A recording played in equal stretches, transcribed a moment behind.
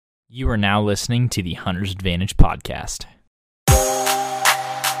You are now listening to the Hunter's Advantage podcast.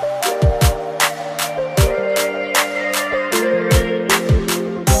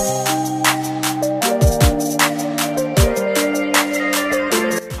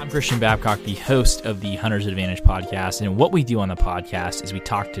 Christian Babcock, the host of the Hunter's Advantage podcast, and what we do on the podcast is we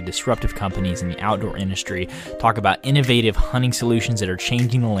talk to disruptive companies in the outdoor industry, talk about innovative hunting solutions that are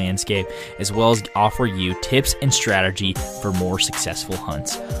changing the landscape, as well as offer you tips and strategy for more successful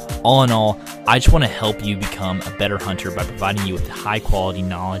hunts. All in all, I just want to help you become a better hunter by providing you with high quality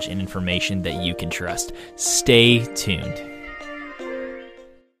knowledge and information that you can trust. Stay tuned.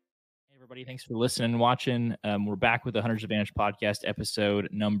 Thanks for listening and watching. We're back with the Hunter's Advantage podcast, episode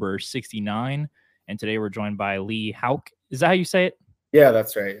number 69. And today we're joined by Lee Houck. Is that how you say it? Yeah,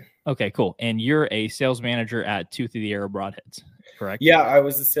 that's right. Okay, cool. And you're a sales manager at Tooth of the Arrow Broadheads, correct? Yeah, I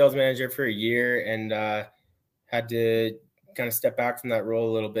was the sales manager for a year and had to kind of step back from that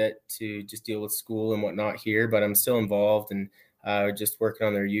role a little bit to just deal with school and whatnot here. But I'm still involved and just working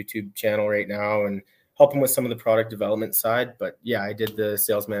on their YouTube channel right now and helping with some of the product development side. But yeah, I did the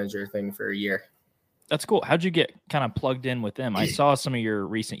sales manager thing for a year. That's cool. How'd you get kind of plugged in with them? I saw some of your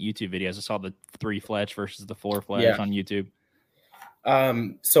recent YouTube videos. I saw the 3 Fletch versus the 4 Fletch on YouTube.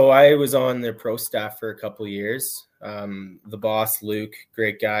 So I was on their pro staff for a couple of years. The boss, Luke,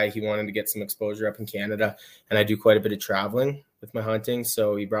 great guy. He wanted to get some exposure up in Canada, and I do quite a bit of traveling with my hunting.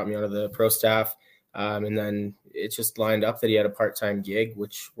 So he brought me onto the pro staff. And then it just lined up that he had a part-time gig,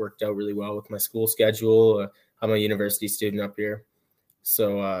 which worked out really well with my school schedule. I'm a university student up here.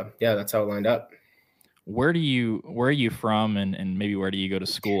 So, yeah, that's how it lined up. Where are you from and maybe where do you go to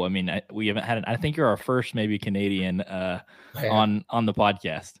school? I mean, we haven't had I think you're our first maybe Canadian on the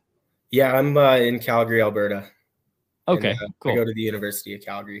podcast. Yeah, I'm in Calgary, Alberta. Okay, cool. I go to the University of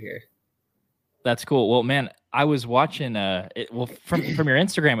Calgary here. That's cool. Well, man, I was watching from your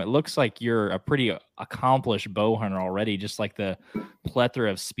Instagram, it looks like you're a pretty accomplished bow hunter already, just like the plethora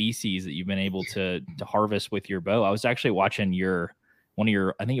of species that you've been able to harvest with your bow. I was actually watching I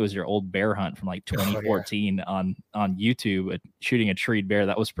think it was your old bear hunt from like 2014 on YouTube, shooting a treed bear.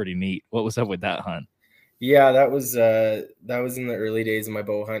 That was pretty neat. What was up with that hunt? Yeah, that was in the early days of my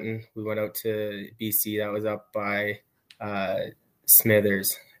bow hunting. We went out to BC. That was up by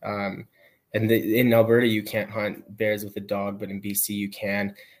Smithers. And in Alberta, you can't hunt bears with a dog, but in BC you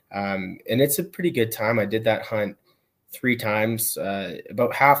can. And it's a pretty good time. I did that hunt 3 times.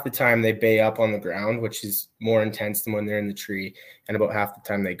 About half the time they bay up on the ground, which is more intense than when they're in the tree. And about half the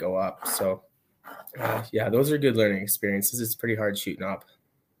time they go up. So, yeah, those are good learning experiences. It's pretty hard shooting up.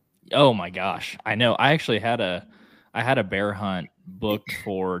 Oh, my gosh. I know. I actually had a bear hunt booked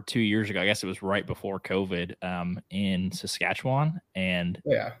for 2 years ago. I guess it was right before COVID in Saskatchewan. And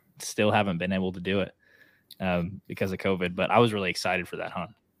still haven't been able to do it because of COVID, but I was really excited for that hunt.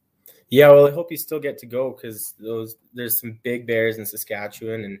 Yeah, well, I hope you still get to go because there's some big bears in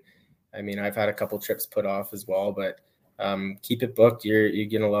Saskatchewan, and I mean I've had a couple trips put off as well, but keep it booked. You're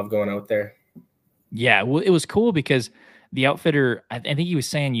gonna love going out there. Yeah, well, it was cool because the outfitter, I think he was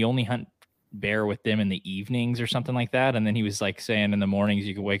saying you only hunt bear with them in the evenings or something like that, and then he was like saying in the mornings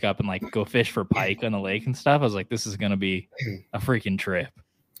you could wake up and like go fish for pike on the lake and stuff. I was like, this is gonna be a freaking trip.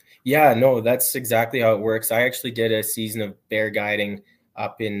 Yeah, no, that's exactly how it works. I actually did a season of bear guiding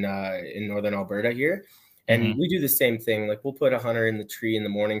up in northern Alberta here, and we do the same thing. Like we'll put a hunter in the tree in the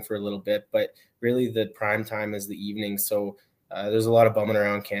morning for a little bit, but really the prime time is the evening. So there's a lot of bumming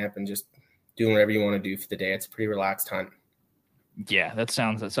around camp and just doing whatever you want to do for the day. It's a pretty relaxed hunt. Yeah, that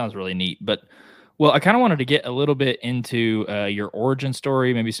sounds really neat. But well, I kind of wanted to get a little bit into your origin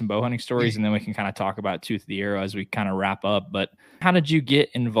story, maybe some bow hunting stories, and then we can kind of talk about Tooth of the Arrow as we kind of wrap up. But how did you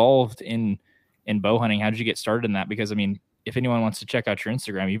get involved in bow hunting? How did you get started in that? Because I mean, if anyone wants to check out your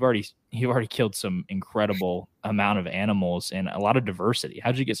Instagram, you've already killed some incredible amount of animals and a lot of diversity.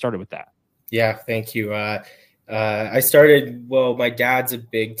 How did you get started with that? Yeah, thank you. I started, my dad's a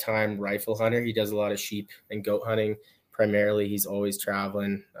big time rifle hunter. He does a lot of sheep and goat hunting primarily. He's always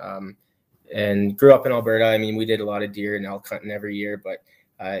traveling. And grew up in Alberta. I mean, we did a lot of deer and elk hunting every year, but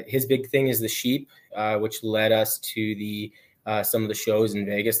his big thing is the sheep, which led us to the some of the shows in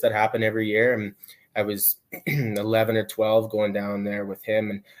Vegas that happen every year. And I was 11 or 12 going down there with him.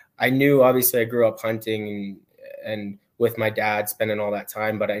 And I knew, obviously, I grew up hunting and with my dad spending all that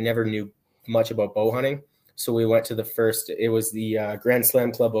time, but I never knew much about bow hunting. So we went to it was the Grand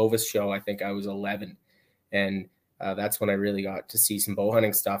Slam Club Ovis show. I think I was 11. And that's when I really got to see some bow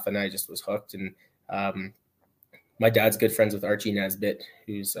hunting stuff, and I just was hooked. And my dad's good friends with Archie Nesbitt,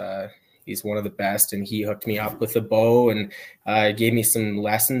 who's he's one of the best, and he hooked me up with a bow and gave me some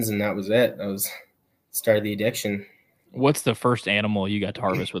lessons, and that was it. That was started the addiction. What's the first animal you got to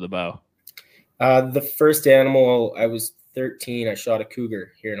harvest with a bow? The first animal, I was 13. I shot a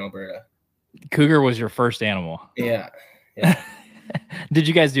cougar here in Alberta. Cougar was your first animal. Yeah. Yeah. Did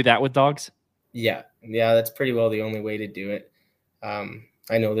you guys do that with dogs? Yeah. That's pretty well the only way to do it.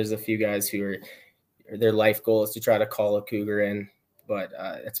 I know there's a few guys who are their life goal is to try to call a cougar in, but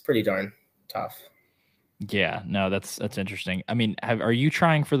it's pretty darn tough. Yeah, no, that's interesting. I mean, are you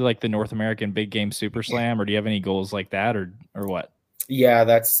trying for the North American Big Game Super Slam, or do you have any goals like that, or what? Yeah,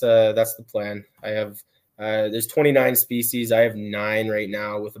 that's the plan. I have there's 29 species. I have 9 right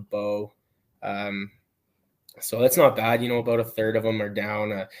now with a bow. So that's not bad. About a third of them are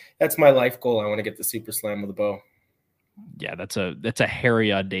down. That's my life goal. I want to get the Super Slam with a bow. Yeah, that's a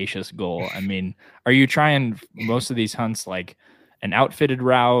hairy, audacious goal. I mean, are you trying most of these hunts like an outfitted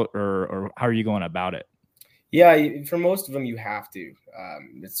route, or how are you going about it? Yeah, for most of them, you have to.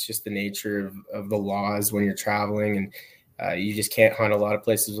 It's just the nature of the laws when you're traveling, and you just can't hunt a lot of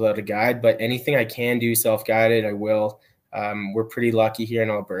places without a guide. But anything I can do self-guided, I will. We're pretty lucky here in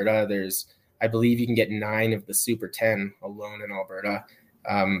Alberta. I believe you can get 9 of the Super 10 alone in Alberta.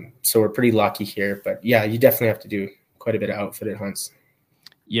 So we're pretty lucky here. But yeah, you definitely have to do quite a bit of outfitted hunts.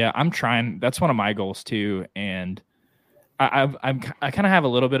 Yeah, I'm trying. That's one of my goals too. And I kind of have a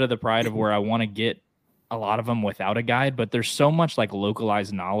little bit of the pride of where I want to get a lot of them without a guide, but there's so much like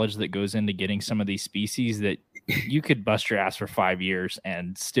localized knowledge that goes into getting some of these species that you could bust your ass for 5 years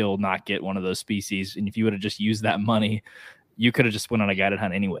and still not get one of those species. And if you would have just used that money, you could have just went on a guided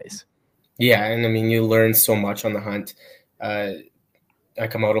hunt anyways. Yeah. And I mean, you learn so much on the hunt. I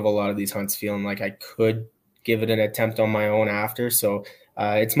come out of a lot of these hunts feeling like I could give it an attempt on my own after. So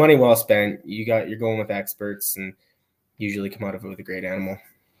it's money well spent. You're going with experts and usually come out of it with a great animal.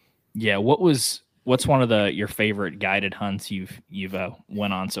 Yeah. What's one of your favorite guided hunts you've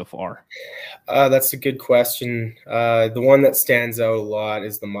went on so far? That's a good question. The one that stands out a lot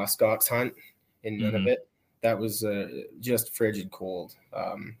is the muskox hunt in Nunavut. That was just frigid cold.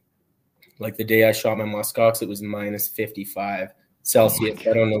 Like the day I shot my muskox, it was minus 55 Celsius.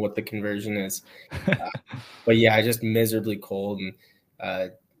 I don't know what the conversion is, but yeah, just miserably cold.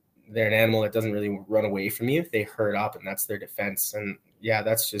 And they're an animal that doesn't really run away from you. They herd up, and that's their defense. And yeah,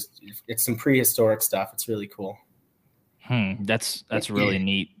 it's some prehistoric stuff. It's really cool. That's really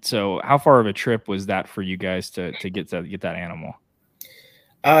neat. So how far of a trip was that for you guys to get that animal?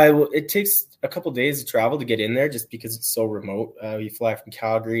 Well, it takes a couple days of travel to get in there just because it's so remote. You fly from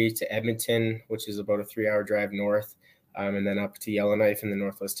Calgary to Edmonton, which is about a 3-hour drive north, and then up to Yellowknife in the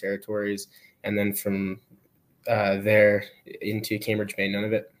Northwest Territories, and then from there into Cambridge Bay,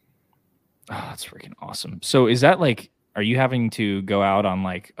 Nunavut. Oh, that's freaking awesome. So is that are you having to go out on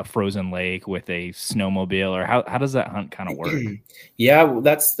like a frozen lake with a snowmobile, or how does that hunt kind of work? Yeah, well,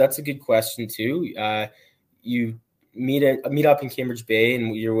 that's a good question too. You meet up in Cambridge Bay,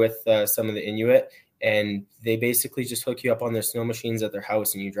 and you're with some of the Inuit, and they basically just hook you up on their snow machines at their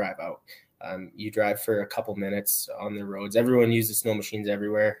house, and you drive out. You drive for a couple minutes on the roads. Everyone uses snow machines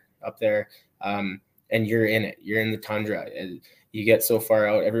everywhere up there, and you're in it. You're in the tundra. You get so far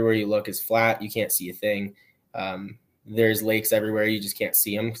out, everywhere you look is flat. You can't see a thing. There's lakes everywhere. You just can't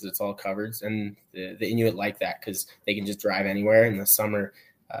see them because it's all covered. And the Inuit like that because they can just drive anywhere. In the summer,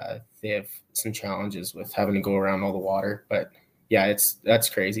 they have some challenges with having to go around all the water. But yeah, that's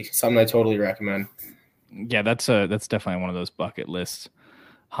crazy. Something I totally recommend. Yeah, that's definitely one of those bucket list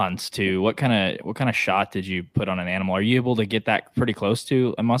hunts too. What kind of shot did you put on an animal? Are you able to get that pretty close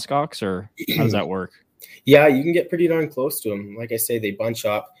to a muskox, or how does that work? Yeah, you can get pretty darn close to them. Like I say, they bunch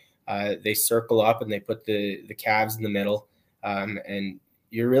up, they circle up, and they put the calves in the middle. And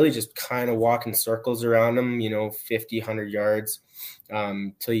you're really just kind of walking circles around them, 50, 100 yards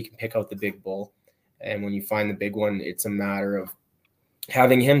till you can pick out the big bull. And when you find the big one, it's a matter of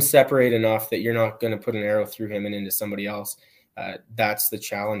having him separate enough that you're not going to put an arrow through him and into somebody else. That's the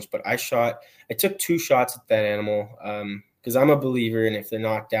challenge. But I took 2 shots at that animal because I'm a believer in if they're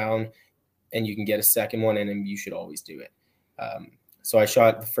knocked down and you can get a second one in him, you should always do it. So I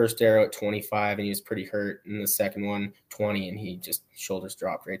shot the first arrow at 25 and he was pretty hurt, and the second one 20 and he just shoulders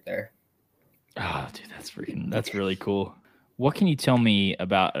dropped right there. Oh, dude, that's really cool. What can you tell me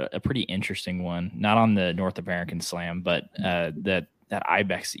about a pretty interesting one, not on the North American Slam, but that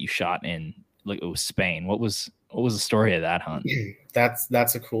ibex that you shot in, like, it was Spain? What was the story of that hunt?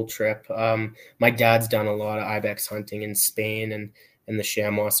 That's a cool trip. My dad's done a lot of ibex hunting in Spain and the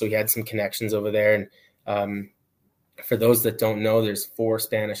Chamois, so he had some connections over there. And for those that don't know, there's 4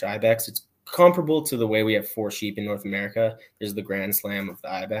 Spanish ibex. It's comparable to the way we have 4 sheep in North America. There's the Grand Slam of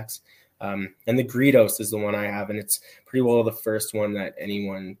the ibex. And the Gredos is the one I have, and it's pretty well the first one that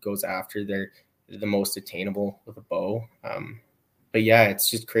anyone goes after. the most attainable with a bow. But yeah, it's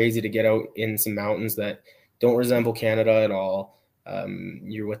just crazy to get out in some mountains that don't resemble Canada at all.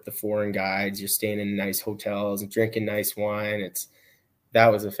 You're with the foreign guides, you're staying in nice hotels and drinking nice wine. That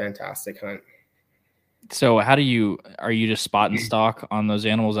was a fantastic hunt. So are you just spot and stock on those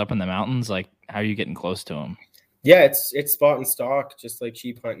animals up in the mountains? Like, how are you getting close to them? Yeah, it's spot and stock, just like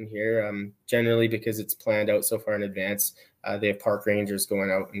sheep hunting here. Generally, because it's planned out so far in advance, they have park rangers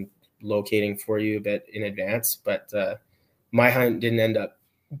going out and locating for you a bit in advance. But my hunt didn't end up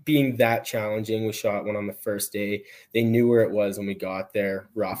being that challenging. We shot one on the first day. They knew where it was when we got there,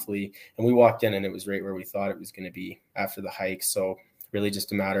 roughly, and we walked in and it was right where we thought it was going to be after the hike. So really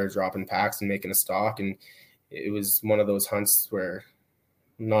just a matter of dropping packs and making a stock. And it was one of those hunts where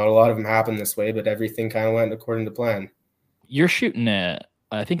not a lot of them happen this way, but everything kind of went according to plan. You're shooting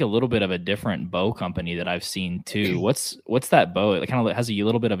I think a little bit of a different bow company that I've seen too. What's that bow? It kind of has a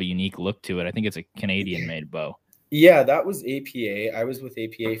little bit of a unique look to it. I think it's a Canadian made bow. Yeah, that was APA. I was with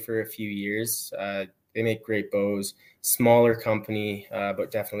APA for a few years. They make great bows, smaller company,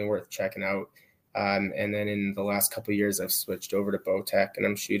 but definitely worth checking out. And then in the last couple of years, I've switched over to Bowtech, and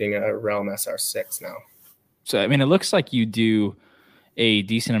I'm shooting a Realm SR6 now. So, I mean, it looks like you do a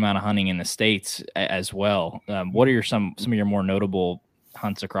decent amount of hunting in the States as well. What are some of your more notable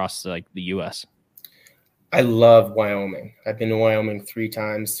hunts across like the U.S.? I love Wyoming. I've been to Wyoming 3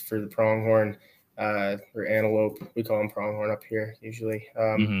 times for the pronghorn or antelope. We call them pronghorn up here usually.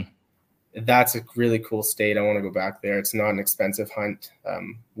 That's a really cool state. I want to go back there. It's not an expensive hunt.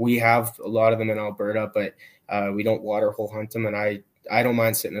 We have a lot of them in Alberta, but we don't water hole hunt them, and I don't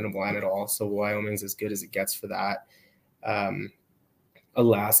mind sitting in a blind at all. So Wyoming's as good as it gets for that.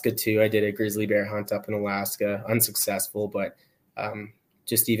 Alaska too. I did a grizzly bear hunt up in Alaska, unsuccessful, but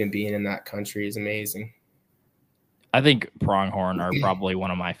just even being in that country is amazing. I think pronghorn are probably one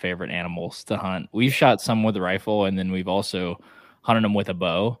of my favorite animals to hunt. We've shot some with a rifle, and then we've also hunted them with a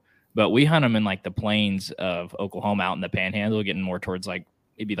bow. But we hunt them in like the plains of Oklahoma, out in the Panhandle, getting more towards like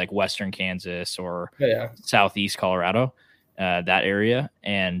maybe like western Kansas or southeast Colorado, that area.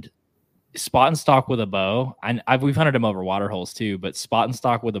 And spot and stock with a bow. We've hunted them over water holes too, but spot and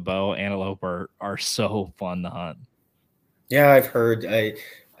stock with a bow, antelope are so fun to hunt. Yeah, I've heard.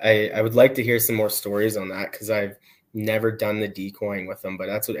 I would like to hear some more stories on that because I've never done the decoying with them, but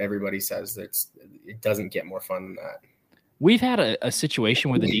that's what everybody says. It doesn't get more fun than that. We've had a situation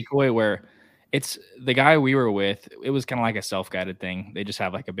with a decoy where it's the guy we were with. It was kind of like a self-guided thing. They just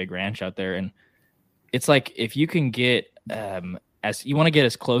have like a big ranch out there. And it's like, if you can get, as you want to get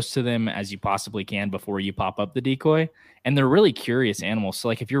as close to them as you possibly can before you pop up the decoy. And they're really curious animals. So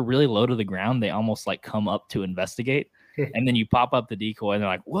like, if you're really low to the ground, they almost like come up to investigate. And then you pop up the decoy and they're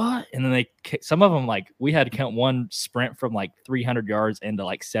like, what? And then some of them, like we had to count one sprint from like 300 yards into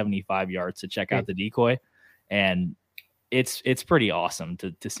like 75 yards to check out the decoy. And it's pretty awesome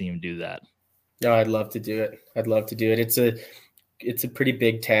to see him do that. No, I'd love to do it. It's a pretty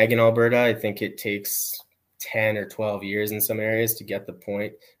big tag in Alberta. I think it takes 10 or 12 years in some areas to get the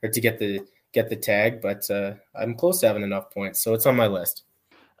point or to get the tag, but I'm close to having enough points, so it's on my list.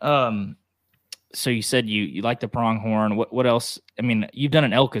 So you said you like the pronghorn. What else? I mean, you've done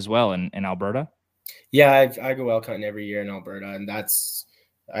an elk as well in Alberta. Yeah, I go elk hunting every year in Alberta, and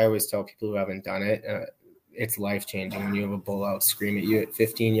I always tell people who haven't done it, it's life-changing when you have a bull out scream at you at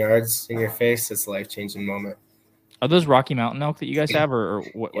 15 yards in your face. It's a life-changing moment. Are those Rocky Mountain elk that you guys have, or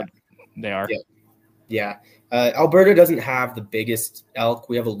what they are? Yeah. Alberta doesn't have the biggest elk.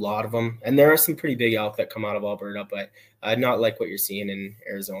 We have a lot of them, and there are some pretty big elk that come out of Alberta, but not like what you're seeing in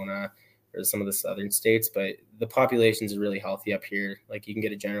Arizona or some of the southern states. But the populations are really healthy up here. Like, you can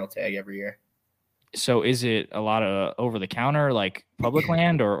get a general tag every year. So is it a lot of over the counter, like public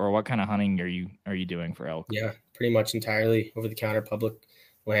land, or what kind of hunting are you doing for elk? Yeah, pretty much entirely over the counter public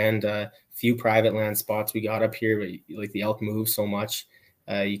land. Few private land spots we got up here, but like the elk move so much,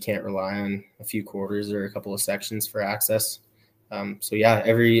 you can't rely on a few quarters or a couple of sections for access. So yeah,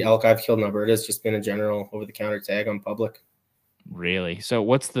 every elk I've killed in Alberta has just been a general over the counter tag on public. Really? So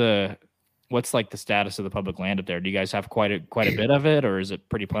what's like the status of the public land up there? Do you guys have quite a bit of it, or is it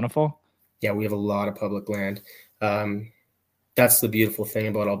pretty plentiful? Yeah, we have a lot of public land. That's the beautiful thing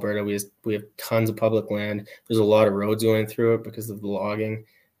about Alberta. We have tons of public land. There's a lot of roads going through it because of the logging.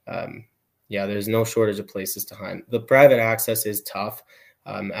 Yeah, there's no shortage of places to hunt. The private access is tough,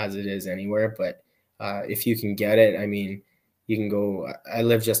 as it is anywhere. But if you can get it, I mean, you can go. I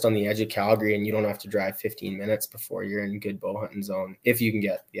live just on the edge of Calgary, and you don't have to drive 15 minutes before you're in good bow hunting zone if you can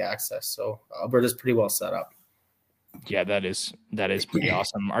get the access. So Alberta's pretty well set up. Yeah, that is pretty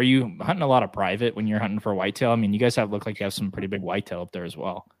awesome. Are you hunting a lot of private when you're hunting for whitetail? I mean, you guys look like you have some pretty big whitetail up there as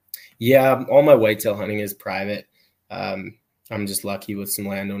well. Yeah, all my whitetail hunting is private. I'm just lucky with some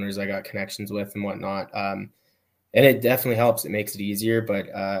landowners I got connections with and whatnot. And it definitely helps. It makes it easier,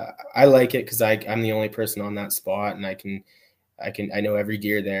 but I like it because I'm the only person on that spot, and I know every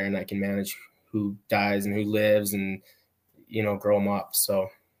deer there, and I can manage who dies and who lives, and grow them up. So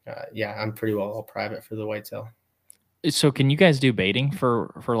yeah, I'm pretty well all private for the whitetail. So can you guys do baiting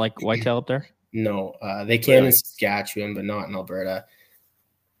for like whitetail up there? No, they can in Saskatchewan, but not in Alberta.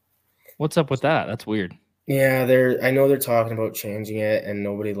 What's up with that? That's weird. Yeah, I know they're talking about changing it, and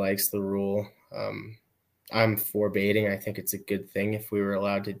nobody likes the rule. I'm for baiting. I think it's a good thing if we were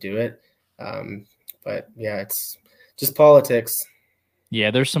allowed to do it. But yeah, it's just politics. Yeah,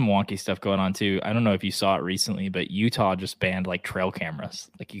 there's some wonky stuff going on too. I don't know if you saw it recently, but Utah just banned like trail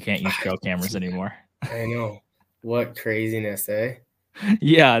cameras. Like you can't use trail cameras anymore. I know. What craziness, eh?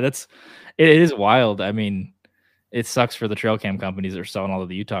 Yeah, it is wild. I mean, it sucks for the trail cam companies that are selling all of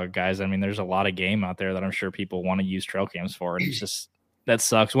the Utah guys. I mean, there's a lot of game out there that I'm sure people want to use trail cams for, and it's just that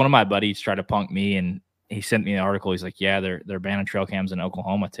sucks. One of my buddies tried to punk me, and he sent me an article. He's like, "Yeah, they're banning trail cams in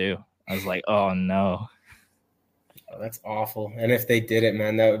Oklahoma too." I was like, "Oh no." Oh, that's awful. And if they did it,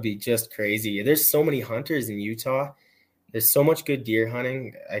 man, that would be just crazy. There's so many hunters in Utah. There's so much good deer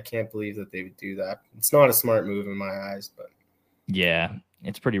hunting. I can't believe that they would do that. It's not a smart move in my eyes, but yeah,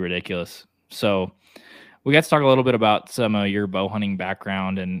 it's pretty ridiculous. So we got to talk a little bit about some of your bow hunting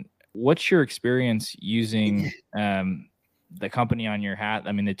background and what's your experience using the company on your hat.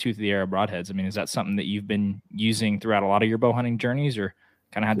 I mean, the Tooth of the Arrow broadheads. I mean, is that something that you've been using throughout a lot of your bow hunting journeys, or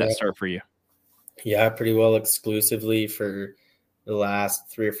kind of had that start for you? Yeah, pretty well exclusively for the last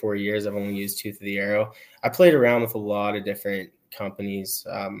 3 or 4 years. I've only used Tooth of the Arrow. I played around with a lot of different companies.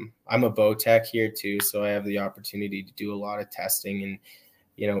 I'm a bow tech here too, so I have the opportunity to do a lot of testing and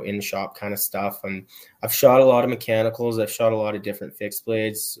in shop kind of stuff. And I've shot a lot of mechanicals. I've shot a lot of different fixed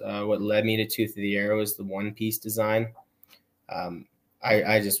blades. What led me to Tooth of the Arrow is the one piece design.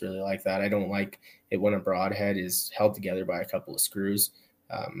 I just really like that. I don't like it when a broadhead is held together by a couple of screws.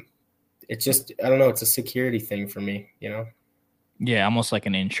 It's just, I don't know, it's a security thing for me, Yeah, almost like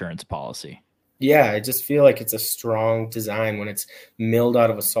an insurance policy. Yeah, I just feel like it's a strong design when it's milled out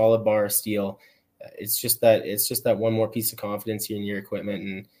of a solid bar of steel. It's just that one more piece of confidence in your equipment,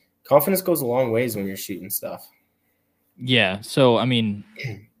 and confidence goes a long ways when you're shooting stuff. Yeah. So, I mean,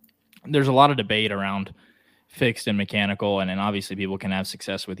 there's a lot of debate around fixed and mechanical, and obviously people can have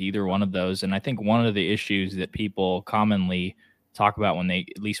success with either one of those. And I think one of the issues that people commonly talk about when they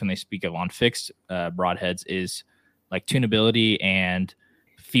speak of on fixed broadheads is like tunability and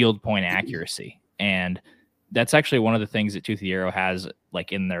field point accuracy. And that's actually one of the things that Tooth of the Arrow has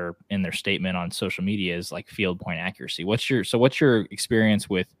like in their statement on social media is like field point accuracy. What's your experience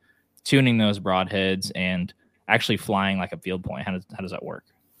with tuning those broadheads and actually flying like a field point? How does that work?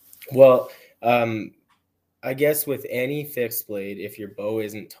 Well, I guess with any fixed blade, if your bow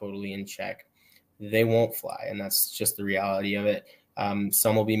isn't totally in check, they won't fly. And that's just the reality of it.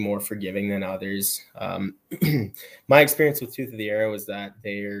 Some will be more forgiving than others. My experience with Tooth of the Arrow is that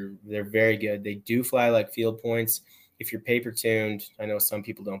they're very good. They do fly like field points. If you're paper tuned, I know some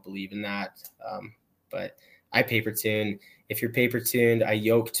people don't believe in that, but I paper tune. If you're paper tuned, I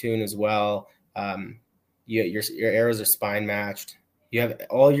yoke tune as well. Your arrows are spine matched. You have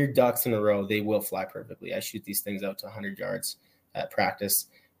all your ducks in a row. They will fly perfectly. I shoot these things out to 100 yards at practice.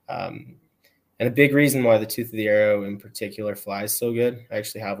 And a big reason why the Tooth of the Arrow in particular flies so good, I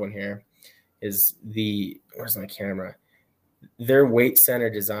actually have one here, is where's my camera? Their weight center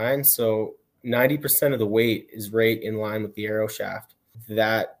design. So 90% of the weight is right in line with the arrow shaft.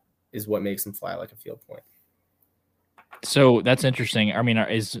 That is what makes them fly like a field point. So that's interesting. I mean,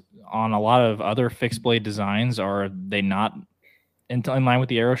 is on a lot of other fixed blade designs, are they not in line with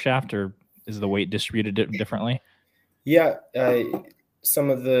the arrow shaft, or is the weight distributed differently? Yeah.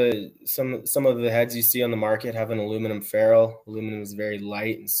 Some of the heads you see on the market have an aluminum ferrule. Aluminum is very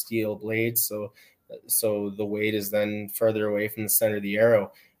light and steel blades, so the weight is then further away from the center of the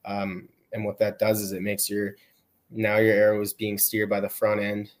arrow. And what that does is it makes your arrow is being steered by the front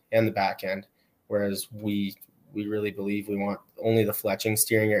end and the back end, whereas we really believe we want only the fletching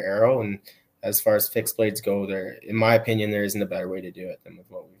steering your arrow. And as far as fixed blades go, in my opinion, there isn't a better way to do it than with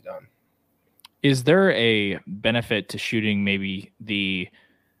what we've done. Is there a benefit to shooting maybe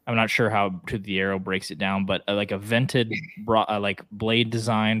I'm not sure how Tooth of the Arrow breaks it down, but like a vented like blade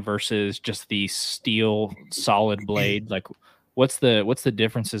design versus just the steel solid blade? Like what's the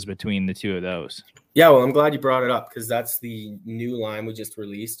differences between the two of those? Yeah, well, I'm glad you brought it up because that's the new line we just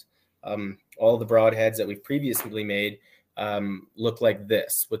released. All the broadheads that we've previously made look like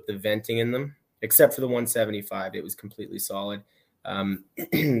this with the venting in them, except for the 175. It was completely solid.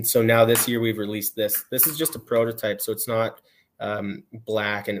 So now this year we've released this. This is just a prototype, so it's not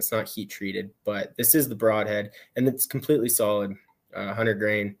black and it's not heat treated, but this is the broadhead and it's completely solid, 100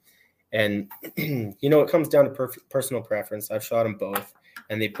 grain. And it comes down to personal preference. I've shot them both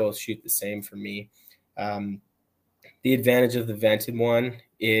and they both shoot the same for me. The advantage of the vented one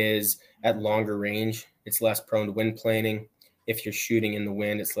is at longer range, it's less prone to wind planing. If you're shooting in the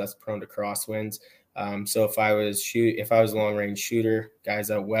wind, it's less prone to crosswinds. So if I was a long range shooter,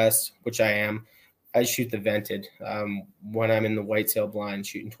 guys out west, which I am, I shoot the vented. When I'm in the whitetail blind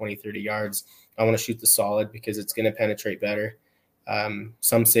shooting 20, 30 yards, I want to shoot the solid because it's going to penetrate better.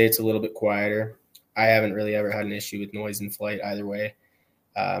 Some say it's a little bit quieter. I haven't really ever had an issue with noise in flight either way.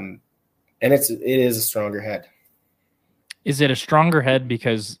 And it is a stronger head. Is it a stronger head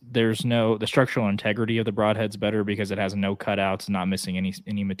because the structural integrity of the broadhead's better because it has no cutouts, not missing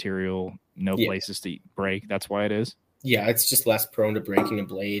any material, no places to break? That's why it is? Yeah, it's just less prone to breaking a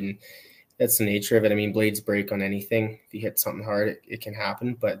blade, and that's the nature of it. I mean, blades break on anything. If you hit something hard, it can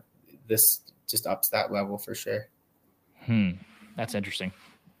happen, but this just ups that level for sure. That's interesting.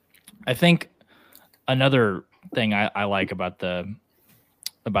 I think another thing I like about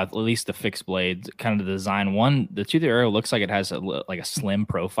at least the fixed blades, kind of the design. One, the Tooth of the Arrow looks like it has a slim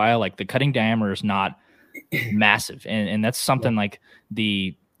profile. Like the cutting diameter is not massive, and that's something like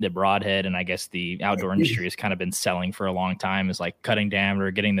the broadhead and I guess the outdoor industry has kind of been selling for a long time, is like cutting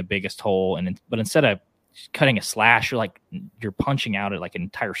diameter, getting the biggest hole, but instead of cutting a slash, you're punching out at like an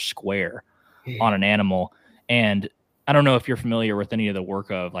entire square on an animal. And I don't know if you're familiar with any of the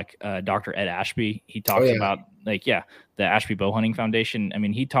work of Dr. Ed Ashby. He talks about the Ashby Bow Hunting Foundation. I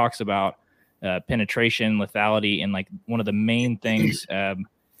mean, he talks about penetration, lethality, and like one of the main things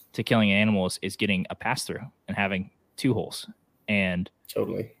to killing animals is getting a pass through and having two holes. And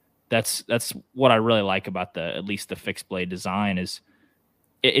totally, that's what I really like about at least the fixed blade design is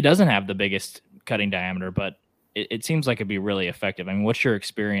it doesn't have the biggest cutting diameter, but it seems like it'd be really effective. I mean, what's your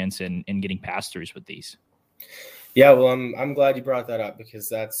experience in getting pass throughs with these? Yeah, well, I'm glad you brought that up because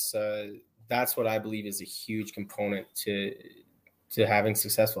that's what I believe is a huge component to having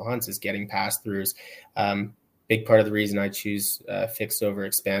successful hunts is getting pass throughs. Big part of the reason I choose fixed over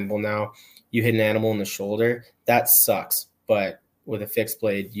expandable now. You hit an animal in the shoulder, that sucks, but with a fixed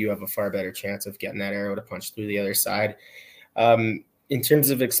blade, you have a far better chance of getting that arrow to punch through the other side. In terms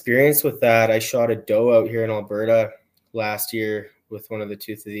of experience with that, I shot a doe out here in Alberta last year with one of the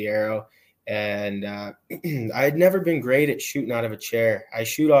Tooth of the Arrow. And I had never been great at shooting out of a chair. I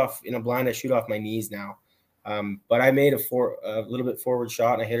shoot off in a blind. I shoot off my knees now. But I made a little bit forward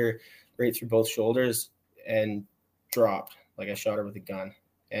shot and I hit her right through both shoulders and dropped like I shot her with a gun.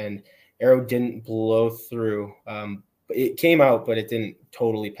 And arrow didn't blow through. It came out, but it didn't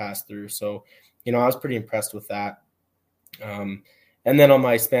totally pass through. So, I was pretty impressed with that. And then on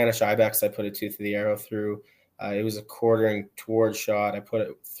my Spanish Ibex, I put a Tooth of the Arrow through. It was a quartering toward shot. I put it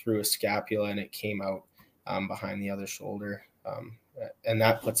through a scapula and it came out behind the other shoulder. And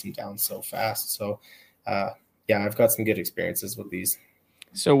that puts him down so fast. So, I've got some good experiences with these.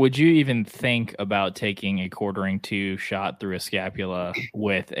 So would you even think about taking a quartering two shot through a scapula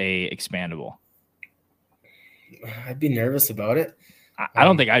with a expandable? I'd be nervous about it. I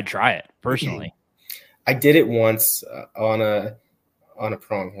don't think I'd try it personally. I did it once on a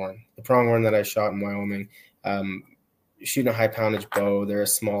pronghorn. The pronghorn that I shot in Wyoming. Shooting a high poundage bow. They're a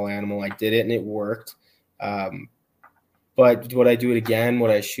small animal. I did it and it worked. But would I do it again?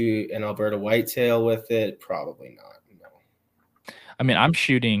 Would I shoot an Alberta whitetail with it? Probably not. No. I mean, I'm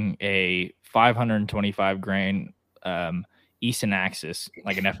shooting a 525 grain Easton Axis,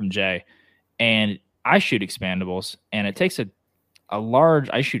 like an FMJ, and I shoot expandables, and it takes a large.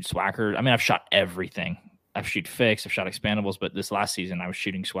 I shoot Swacker. I mean, I've shot everything. I've shoot fixed, I've shot expandables, but this last season I was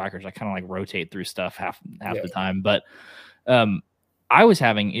shooting Swackers. I kind of like rotate through stuff half the time. But I was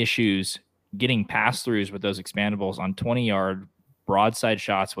having issues getting pass throughs with those expandables on 20-yard broadside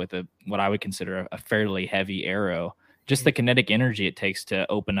shots with what I would consider a fairly heavy arrow. Just the kinetic energy it takes to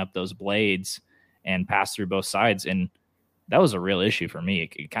open up those blades and pass through both sides. And that was a real issue for me.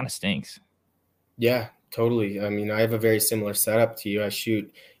 It kind of stinks. Yeah, totally. I mean, I have a very similar setup to you. I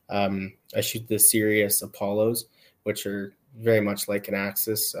shoot the Sirius Apollos, which are very much like an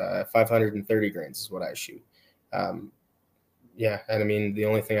Axis. 530 grains is what I shoot. And I mean, the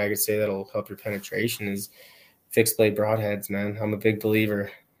only thing I could say that'll help your penetration is fixed blade broadheads, man. I'm a big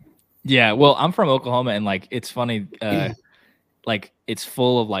believer. Yeah, well, I'm from Oklahoma, and like it's funny, like it's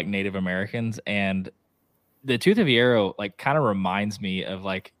full of like Native Americans, and the Tooth of the Arrow like kind of reminds me of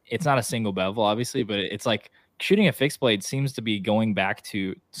like it's not a single bevel, obviously, but it's like shooting a fixed blade seems to be going back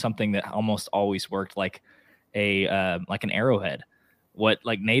to something that almost always worked, like an arrowhead. what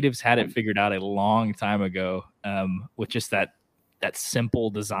like natives had it figured out a long time ago, with just that simple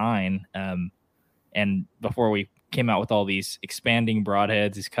design. And before we came out with all these expanding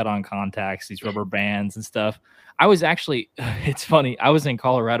broadheads, these cut-on contacts, these rubber bands and stuff, I was actually, it's funny, I was in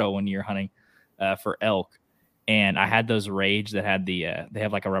Colorado one year hunting for elk, and I had those Rage that had they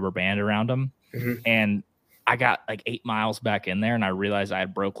have like a rubber band around them, and I got like 8 miles back in there, and I realized I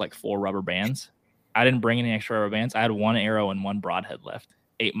had broke like 4 rubber bands. I didn't bring any extra rubber bands. I had 1 arrow and 1 broadhead left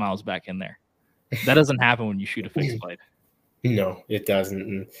 8 miles back in there. That doesn't happen when you shoot a fixed blade. No, it doesn't.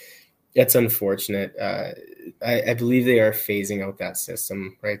 And it's unfortunate. I believe they are phasing out that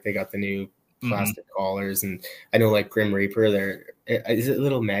system, right? They got the new plastic collars, and I know like Grim Reaper, is it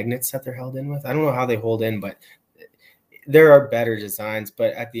little magnets that they're held in with? I don't know how they hold in, but there are better designs.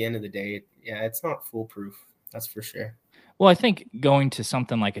 But at the end of the day, it's not foolproof. That's for sure. Well, I think going to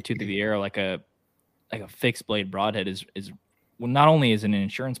something like a tooth of the arrow, like a fixed blade broadhead is well, not only is it an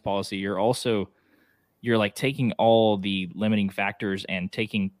insurance policy, you're like taking all the limiting factors and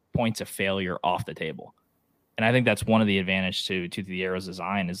taking points of failure off the table. And I think that's one of the advantages to Tooth of the Arrow's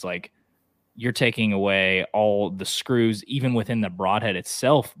design is like you're taking away all the screws, even within the broadhead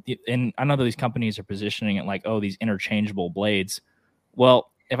itself. And I know that these companies are positioning it like, oh, these interchangeable blades.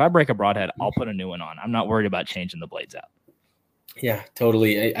 Well, if I break a broadhead, I'll put a new one on. I'm not worried about changing the blades out. Yeah,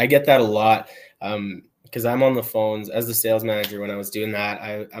 totally. I get that a lot because I'm on the phones as the sales manager. When I was doing that,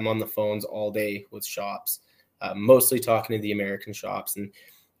 I'm on the phones all day with shops, mostly talking to the American shops. And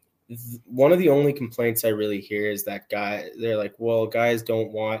one of the only complaints I really hear is that they're like, well, guys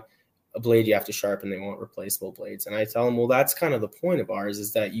don't want a blade you have to sharpen. They want replaceable blades. And I tell them, well, that's kind of the point of ours,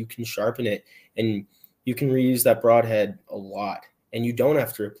 is that you can sharpen it and you can reuse that broadhead a lot and you don't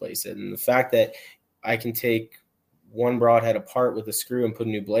have to replace it. And the fact that I can take one broadhead apart with a screw and put a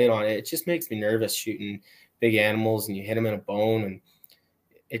new blade on it, it just makes me nervous shooting big animals, and you hit them in a bone, and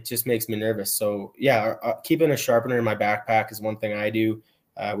it just makes me nervous. So yeah, keeping a sharpener in my backpack is one thing I do.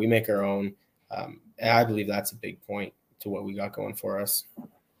 We make our own. And I believe that's a big point to what we got going for us.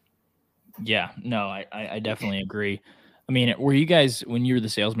 Yeah, no, I definitely agree. I mean, were you guys, when you were the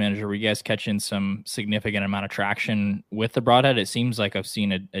sales manager, were you guys catching some significant amount of traction with the broadhead? It seems like I've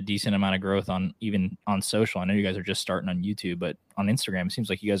seen a decent amount of growth even on social. I know you guys are just starting on YouTube, but on Instagram, it seems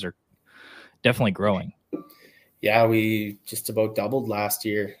like you guys are definitely growing. Yeah, we just about doubled last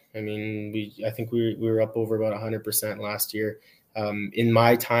year. I mean, I think we were up over about 100% last year. In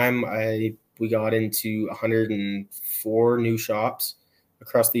my time, we got into 104 new shops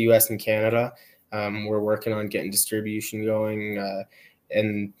across the U.S. and Canada. We're working on getting distribution going,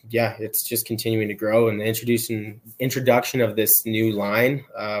 and yeah, it's just continuing to grow. And the introduction of this new line,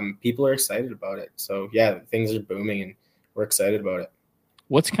 people are excited about it. So yeah, things are booming, and we're excited about it.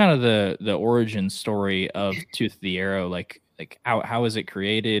 What's kind of the origin story of Tooth of the Arrow? Like how is it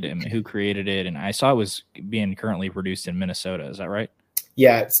created, and who created it? And I saw it was being currently produced in Minnesota. Is that right?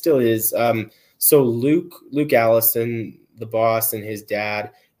 Yeah, it still is. So Luke Allison, the boss, and his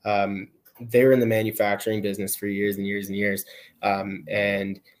dad, they were in the manufacturing business for years and years and years.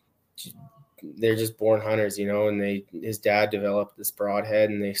 And they're just born hunters, and his dad developed this broadhead,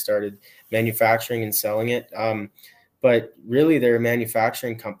 and they started manufacturing and selling it. But really they're a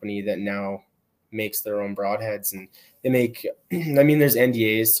manufacturing company that now makes their own broadheads, and they make, I mean, there's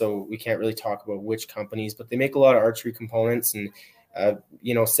NDAs, so we can't really talk about which companies, but they make a lot of archery components. And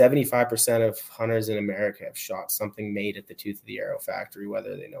 75% of hunters in America have shot something made at the Tooth of the Arrow factory,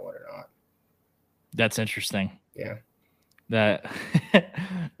 whether they know it or not. That's interesting. Yeah.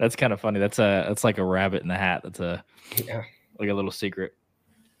 That's kind of funny. That's like a rabbit in the hat. That's like a little secret.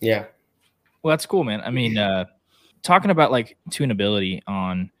 Yeah. Well, that's cool, man. I mean, talking about like tunability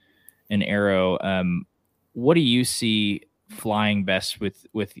on an arrow, what do you see flying best with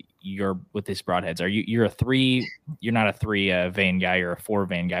these broadheads? You're a 3, you're not a 3 vein guy, you're a 4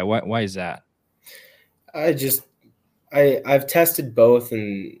 vein guy. Why is that? I've tested both,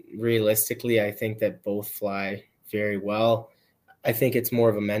 and realistically I think that both fly very well. I think it's more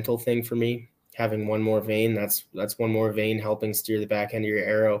of a mental thing for me, having one more vein. That's one more vein helping steer the back end of your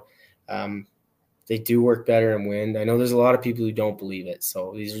arrow. They do work better in wind. I know there's a lot of people who don't believe it,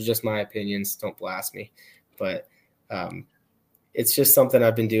 so these are just my opinions. Don't blast me. But it's just something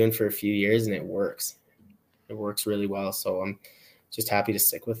I've been doing for a few years, and it works. It works really well, so I'm just happy to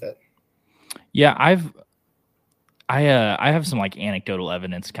stick with it. Yeah, I have some like anecdotal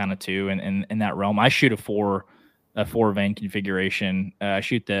evidence kind of too in that realm. I shoot a 4 vein configuration. I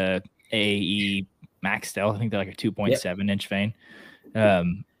shoot the AAE Max Steel. I think they're like a 2.7 inch vein.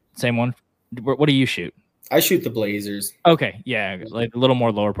 Same one. What do you shoot? I shoot the Blazers. Okay, yeah, like a little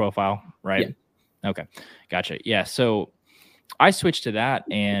more lower profile, right? Yeah. Okay, gotcha. Yeah, so I switched to that,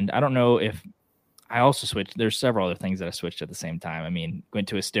 and I don't know if I also switched. There's several other things that I switched at the same time. I mean, went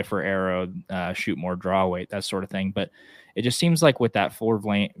to a stiffer arrow, shoot more draw weight, that sort of thing. But it just seems like with that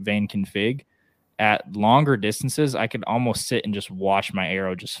 4-vein config, at longer distances, I could almost sit and just watch my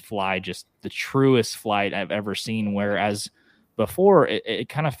arrow just fly, just the truest flight I've ever seen. Whereas before, it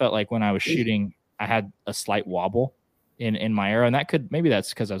kind of felt like when I was shooting, I had a slight wobble in my arrow. And maybe that's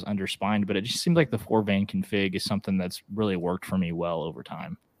because I was underspined, but it just seems like the 4-vein config is something that's really worked for me well over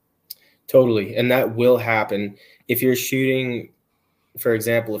time. Totally. And that will happen if you're shooting, for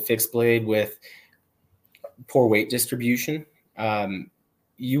example, a fixed blade with poor weight distribution.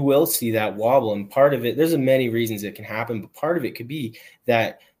 You will see that wobble. And part of it, there's many reasons it can happen, but part of it could be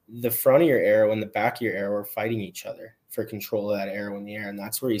that the front of your arrow and the back of your arrow are fighting each other for control of that arrow in the air. And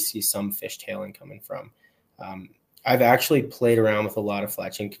that's where you see some fishtailing coming from. I've actually played around with a lot of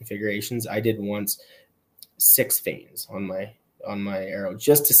fletching configurations. I did once 6 veins on my arrow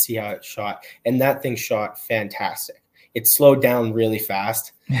just to see how it shot. And that thing shot fantastic. It slowed down really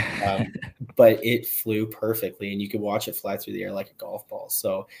fast, but it flew perfectly, and you could watch it fly through the air like a golf ball.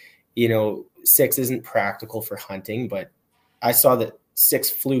 So, 6 isn't practical for hunting, but I saw that 6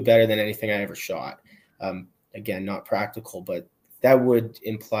 flew better than anything I ever shot. Again, not practical, but that would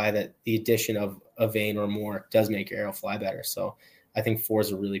imply that the addition of a vein or more does make your arrow fly better. So I think 4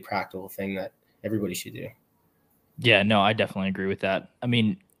 is a really practical thing that everybody should do. Yeah, no, I definitely agree with that. I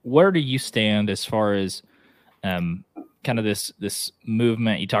mean, where do you stand as far as kind of this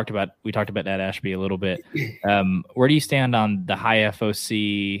movement? We talked about Ed Ashby a little bit. Where do you stand on the high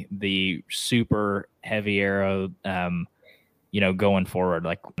FOC, the super heavy arrow, going forward?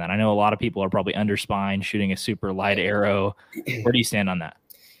 Like, and I know a lot of people are probably under spine shooting a super light arrow. Where do you stand on that?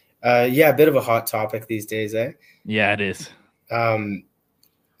 Yeah, a bit of a hot topic these days, eh? Yeah, it is.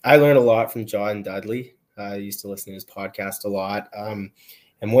 I learned a lot from John Dudley. I used to listen to his podcast a lot. And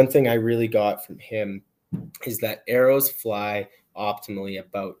one thing I really got from him is that arrows fly optimally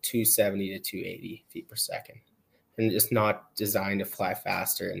about 270 to 280 feet per second. And it's not designed to fly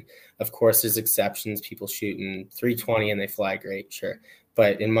faster. And of course, there's exceptions. People shooting 320 and they fly great, sure.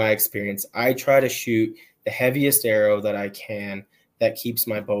 But in my experience, I try to shoot the heaviest arrow that I can that keeps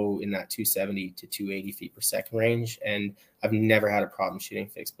my bow in that 270 to 280 feet per second range. And I've never had a problem shooting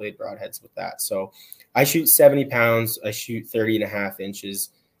fixed blade broadheads with that. So I shoot 70 pounds. I shoot 30 and a half inches.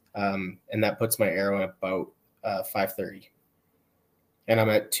 And that puts my arrow at about 530. And I'm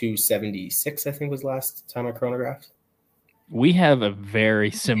at 276, I think was last time I chronographed. We have a very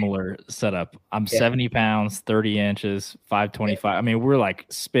similar setup. I'm 70 pounds, 30 inches, 525. I mean, we're like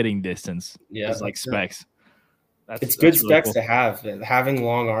spitting distance. Yeah, it's like specs. It's good specs really cool to have. Having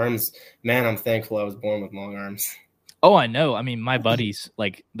long arms, man, I'm thankful I was born with long arms. Oh, I know. I mean, my buddies,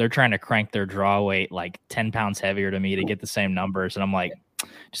 like, they're trying to crank their draw weight like 10 pounds heavier to me to get the same numbers. And I'm like,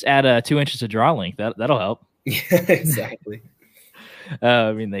 just add 2 inches of draw length. That'll help. Yeah, exactly.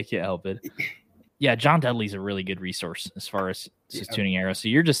 I mean, they can't help it. Yeah, John Dudley's a really good resource as far as tuning arrows. So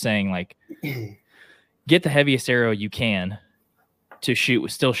you're just saying, like, get the heaviest arrow you can to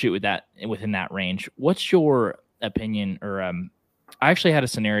still shoot with that within that range. What's your opinion? Or I actually had a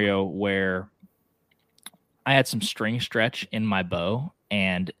scenario where I had some string stretch in my bow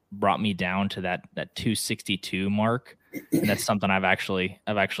and brought me down to that 262 mark. And that's something I've actually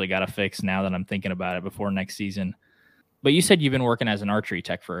got to fix now that I'm thinking about it before next season. But you said you've been working as an archery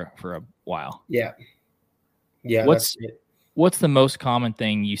tech for a while. Yeah. What's the most common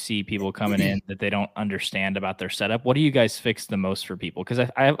thing you see people coming in that they don't understand about their setup? What do you guys fix the most for people? Because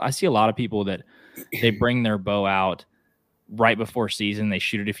I see a lot of people that they bring their bow out right before season. They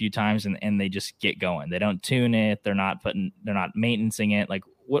shoot it a few times and they just get going. They don't tune it. They're not maintaining it. Like,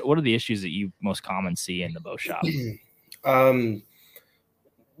 what are the issues that you most common see in the bow shop?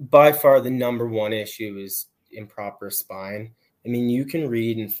 By far the number one issue is improper spine. I mean, you can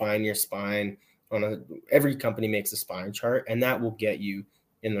read and find your spine every company makes a spine chart, and that will get you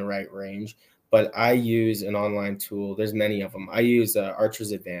in the right range. But I use an online tool. There's many of them. I use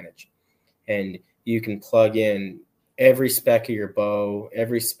Archer's Advantage, and you can plug in every spec of your bow,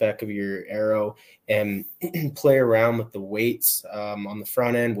 every spec of your arrow, and play around with the weights on the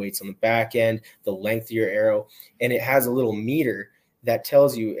front end, weights on the back end, the length of your arrow. And it has a little meter that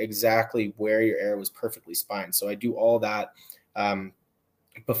tells you exactly where your arrow is perfectly spined. So I do all that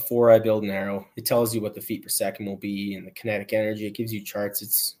before I build an arrow. It tells you what the feet per second will be and the kinetic energy. It gives you charts.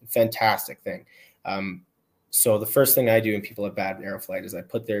 It's a fantastic thing. So the first thing I do when people have bad arrow flight is I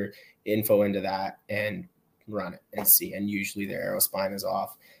put their info into that and run it and see. And usually their arrow spine is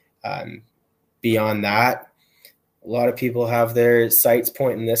off. Beyond that, a lot of people have their sights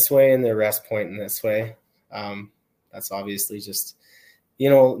pointing this way and their rest pointing this way. That's obviously just, you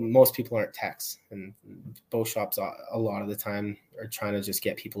know, most people aren't techs, and bow shops a lot of the time are trying to just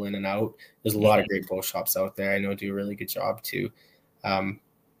get people in and out. There's a lot of great bow shops out there. I know do a really good job too.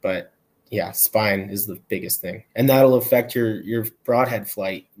 But yeah, spine is the biggest thing, and that'll affect your broadhead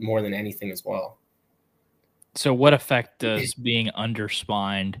flight more than anything as well. So what effect does being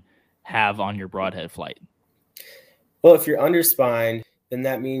underspined have on your broadhead flight? Well, if you're underspined, then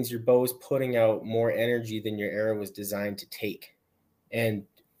that means your bow is putting out more energy than your arrow was designed to take. And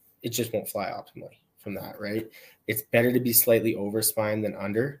it just won't fly optimally from that, right? It's better to be slightly overspined than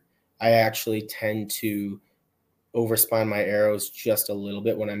under. I actually tend to overspine my arrows just a little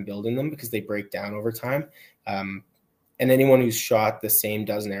bit when I'm building them because they break down over time. And anyone who's shot the same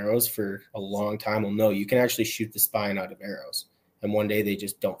dozen arrows for a long time will know you can actually shoot the spine out of arrows, and one day they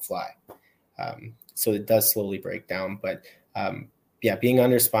just don't fly. So it does slowly break down. But yeah, being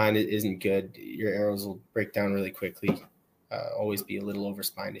underspined isn't good. Your arrows will break down really quickly. Always be a little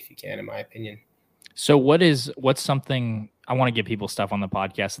overspined if you can, in my opinion. So what's something I want to give people stuff on the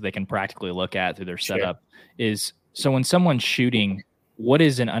podcast so they can practically look at through their setup is, so when someone's shooting, what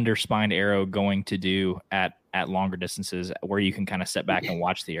is an underspined arrow going to do at longer distances where you can kind of step back and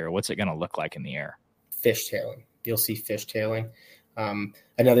watch the arrow? What's it going to look like in the air? Fishtailing. You'll see fishtailing.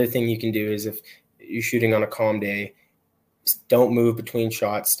 Another thing you can do is if you're shooting on a calm day, don't move between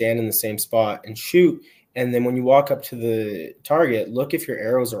shots, stand in the same spot and shoot. And then when you walk up to the target, look if your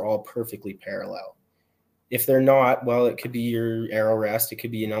arrows are all perfectly parallel. If they're not, well, it could be your arrow rest, it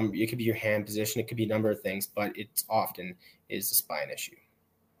could be a number, it could be your hand position, it could be a number of things, but it's often is a spine issue.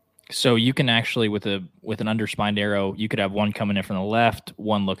 So you can actually, with an underspined arrow, you could have one coming in from the left,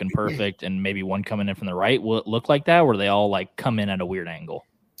 one looking perfect, and maybe one coming in from the right. Will it look like that, or they all like come in at a weird angle?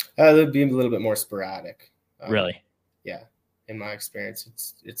 They'll be a little bit more sporadic. Really? Yeah. In my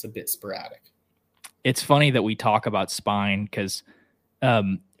experience, it's a bit sporadic. It's funny that we talk about spine because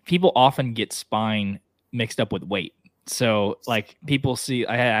people often get spine mixed up with weight. So like people see,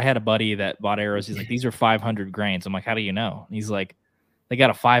 I had a buddy that bought arrows. He's like, these are 500 grains. I'm like, how do you know? And he's like, they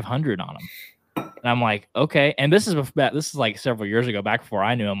got a 500 on them. And I'm like, okay. And this is like several years ago, back before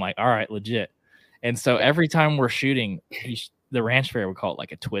I knew him. Like, all right, legit. And so every time we're shooting, the ranch fair would call it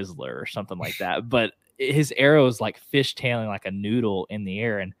like a Twizzler or something like that. But his arrow is like fishtailing like a noodle in the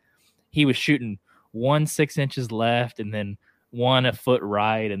air. And he was shooting 1 6 inches left, and then 1 a foot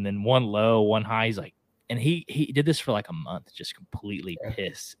right, and then 1 low, 1 high. He's like, and he did this for like a month, just completely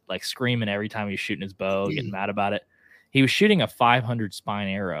pissed, like screaming every time he was shooting his bow, getting mad about it. He was shooting a 500 spine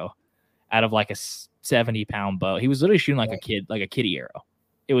arrow out of like a 70-pound bow. He was literally shooting like a kid, like a kiddie arrow.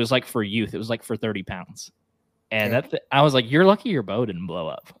 It was like for youth. It was like for 30 pounds. And I was like, you're lucky your bow didn't blow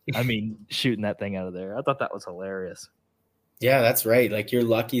up. I mean, shooting that thing out of there. I thought that was hilarious. Yeah, that's right. Like you're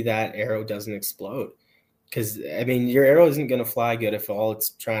lucky that arrow doesn't explode. Because, I mean, your arrow isn't going to fly good if all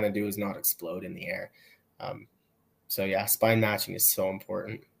it's trying to do is not explode in the air. So, yeah, spine matching is so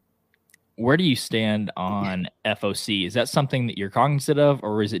important. Where do you stand on FOC? Is that something that you're cognizant of,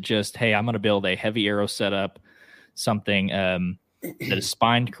 or is it just, hey, I'm going to build a heavy arrow setup, something that is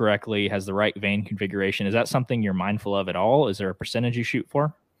spined correctly, has the right vein configuration? Is that something you're mindful of at all? Is there a percentage you shoot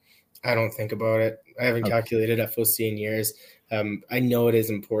for? I don't think about it. I haven't calculated FOC in years. I know it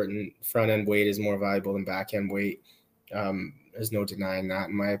is important. Front end weight is more valuable than back end weight. There's no denying that,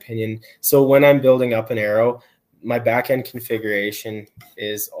 in my opinion. So when I'm building up an arrow, my back end configuration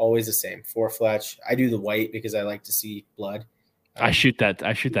is always the same. 4-fletch. I do the white because I like to see blood. I shoot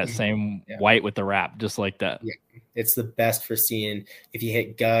that same white with the wrap, just like that. Yeah. It's the best for seeing. If you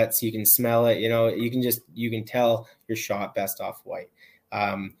hit guts, you can smell it. You know, you can tell your shot best off white.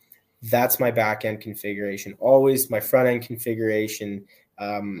 That's my back end configuration. Always my front end configuration.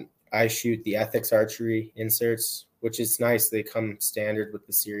 I shoot the Ethics Archery inserts, which is nice. They come standard with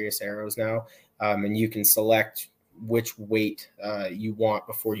the Sirius arrows now, and you can select which weight you want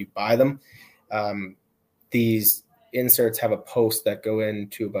before you buy them. These inserts have a post that go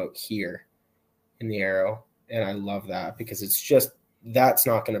into about here in the arrow, and I love that because it's just that's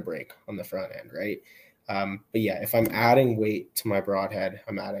not going to break on the front end, right? But yeah, if I'm adding weight to my broadhead,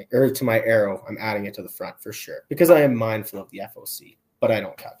 to my arrow, I'm adding it to the front for sure because I am mindful of the FOC, but I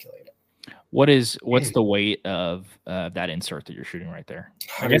don't calculate it. What's the weight of that insert that you're shooting right there?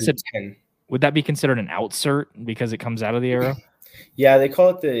 I guess would that be considered an outsert because it comes out of the arrow? Yeah, they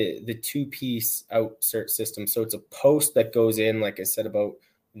call it the 2-piece outsert system. So it's a post that goes in, like I said, about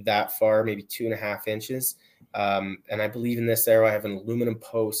that far, maybe 2.5 inches. And I believe in this arrow, I have an aluminum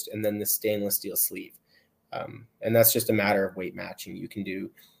post and then the stainless steel sleeve. And that's just a matter of weight matching. You can do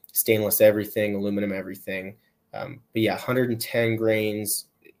stainless everything, aluminum everything. But yeah, 110 grains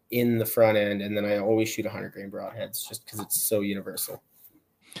in the front end, and then I always shoot 100 grain broadheads just because it's so universal.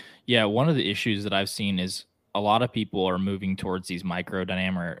 Yeah, one of the issues that I've seen is a lot of people are moving towards these micro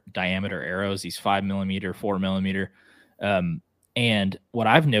diameter arrows, these 5mm, 4mm. And what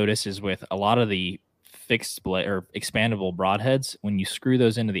I've noticed is with a lot of the fixed blade or expandable broadheads, when you screw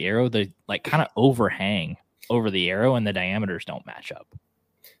those into the arrow, they like kind of overhang over the arrow and the diameters don't match up.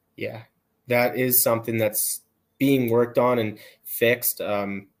 Yeah, that is something that's being worked on and fixed.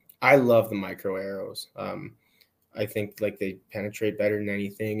 I love the micro arrows. I think like they penetrate better than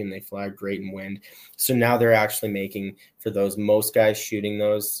anything and they fly great in wind. So now they're actually making, for those, most guys shooting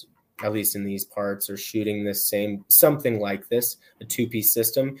those, at least in these parts, are shooting this same, something like this, a 2-piece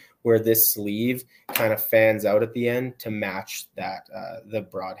system where this sleeve kind of fans out at the end to match that, the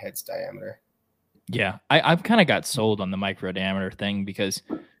broadhead's diameter. Yeah, I've kind of got sold on the micro diameter thing because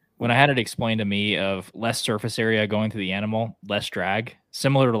when I had it explained to me of less surface area going through the animal, less drag,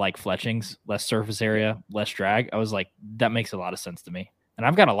 similar to like fletchings, less surface area, less drag, I was like, that makes a lot of sense to me. And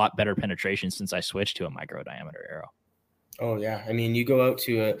I've got a lot better penetration since I switched to a micro diameter arrow. Oh, yeah. I mean, you go out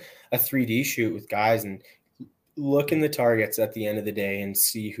to a 3D shoot with guys and look in the targets at the end of the day and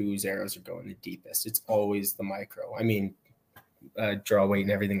see whose arrows are going the deepest. It's always the micro. I mean, draw weight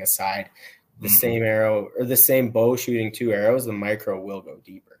and everything aside, the same arrow or the same bow shooting 2 arrows, the micro will go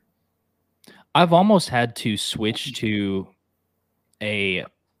deeper. I've almost had to switch to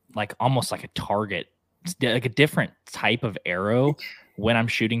almost like a target, like a different type of arrow when I'm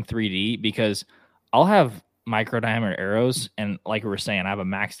shooting 3D, because I'll have micro diameter arrows. And like we were saying, I have a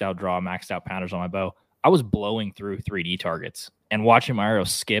maxed out draw, maxed out pounders on my bow. I was blowing through 3D targets and watching my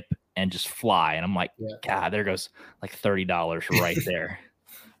arrows skip and just fly. And I'm like, God, there goes like $30 right there.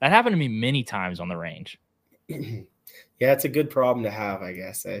 That happened to me many times on the range. Yeah, it's a good problem to have, I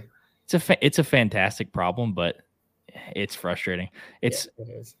guess. It's a fantastic problem, but it's frustrating. It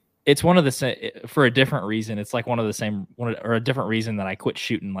is. It's one of the for a different reason. It's like a different reason that I quit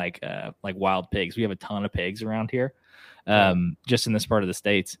shooting like wild pigs. We have a ton of pigs around here, just in this part of the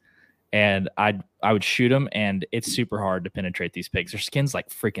States, and I would shoot them, and it's super hard to penetrate these pigs. Their skin's like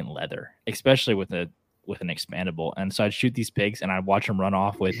freaking leather, especially with an expandable. And so I'd shoot these pigs, and I'd watch them run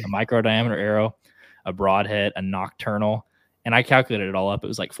off with a micro diameter arrow, a broadhead, a nocturnal. And I calculated it all up. It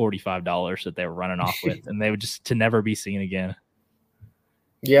was like $45 that they were running off with, and they would just to never be seen again.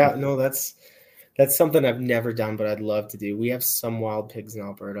 Yeah, no, that's something I've never done, but I'd love to do. We have some wild pigs in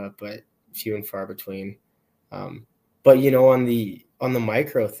Alberta, but few and far between. But you know, on the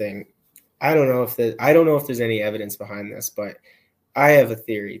micro thing, I don't know if there's any evidence behind this, but I have a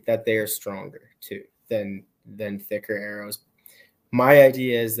theory that they are stronger too than thicker arrows. My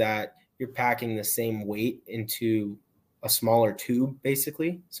idea is that you're packing the same weight into a smaller tube,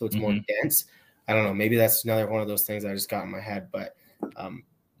 basically, so it's more dense. I don't know. Maybe that's another one of those things I just got in my head, but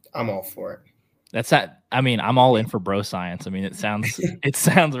I'm all for it. That's that. I mean, I'm all in for bro science. I mean, it sounds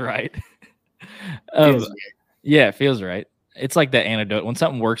right. Yeah, it feels right. It's like that antidote. When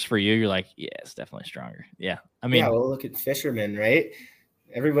something works for you, you're like, yeah, it's definitely stronger. Yeah. I mean, well, look at fishermen, right?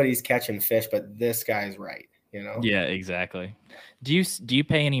 Everybody's catching fish, but this guy's right, you know? Yeah, exactly. Do you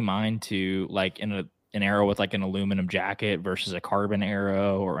pay any mind to like an arrow with like an aluminum jacket versus a carbon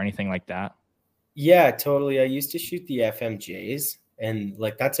arrow or anything like that? Yeah, totally. I used to shoot the FMJs, and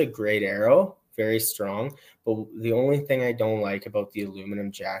like that's a great arrow, very strong. But the only thing I don't like about the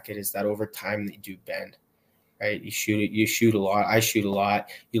aluminum jacket is that over time they do bend. Right? You shoot a lot. I shoot a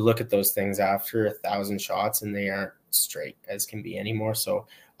lot. You look at those things after 1,000 shots and they aren't straight as can be anymore. So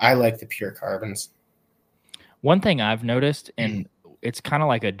I like the pure carbons. One thing I've noticed, and it's kind of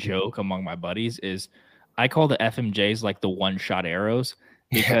like a joke among my buddies, is I call the FMJs like the one-shot arrows,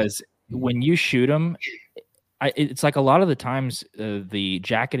 because when you shoot them, it's like a lot of the times the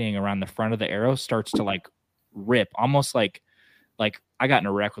jacketing around the front of the arrow starts to like rip, almost like I got in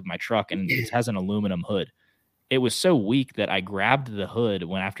a wreck with my truck and it has an aluminum hood. It was so weak that I grabbed the hood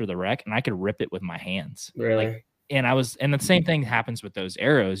when after the wreck and I could rip it with my hands. Really? And the same thing happens with those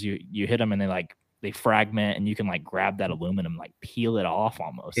arrows. You hit them and they fragment, and you can like grab that aluminum, like peel it off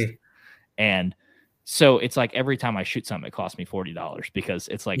almost. And so it's like every time I shoot something, it costs me $40 because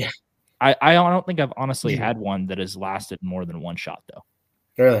it's like, I don't think I've honestly had one that has lasted more than one shot though.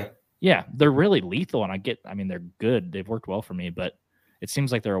 Really? Yeah. They're really lethal, and they're good. They've worked well for me, but it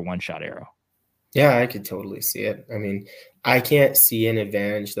seems like they're a one-shot arrow. Yeah, I could totally see it. I mean, I can't see an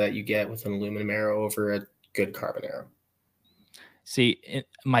advantage that you get with an aluminum arrow over a good carbon arrow. See,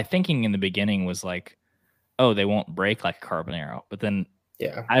 my thinking in the beginning was like, oh, they won't break like a carbon arrow. But then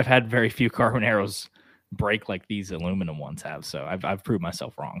I've had very few carbon arrows break like these aluminum ones have. So I've proved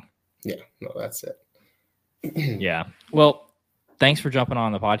myself wrong. Yeah, no, that's it. Yeah. Well, thanks for jumping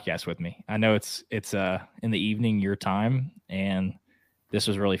on the podcast with me. I know it's in the evening your time, and this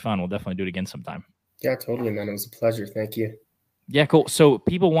was really fun. We'll definitely do it again sometime. Yeah, totally, man. It was a pleasure. Thank you. Yeah, cool. So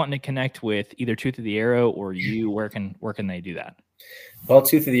people wanting to connect with either Tooth of the Arrow or you, where can they do that? Well,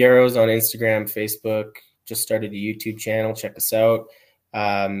 Tooth of the Arrows on Instagram, Facebook. Just started a YouTube channel. Check us out.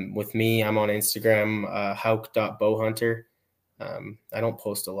 With me, I'm on Instagram, hauk.bowhunter. I don't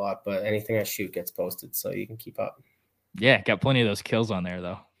post a lot, but anything I shoot gets posted, so you can keep up. Yeah, got plenty of those kills on there,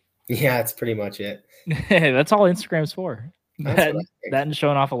 though. Yeah, that's pretty much it. That's all Instagram's for. That and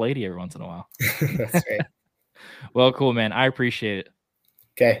showing off a lady every once in a while. That's right. Well, cool, man. I appreciate it.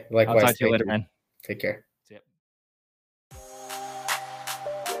 Okay, likewise. I'll talk to you later, man. Take care. See ya.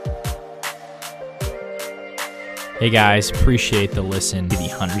 Hey guys, appreciate the listen to the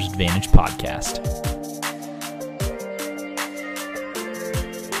Hunter's Advantage podcast.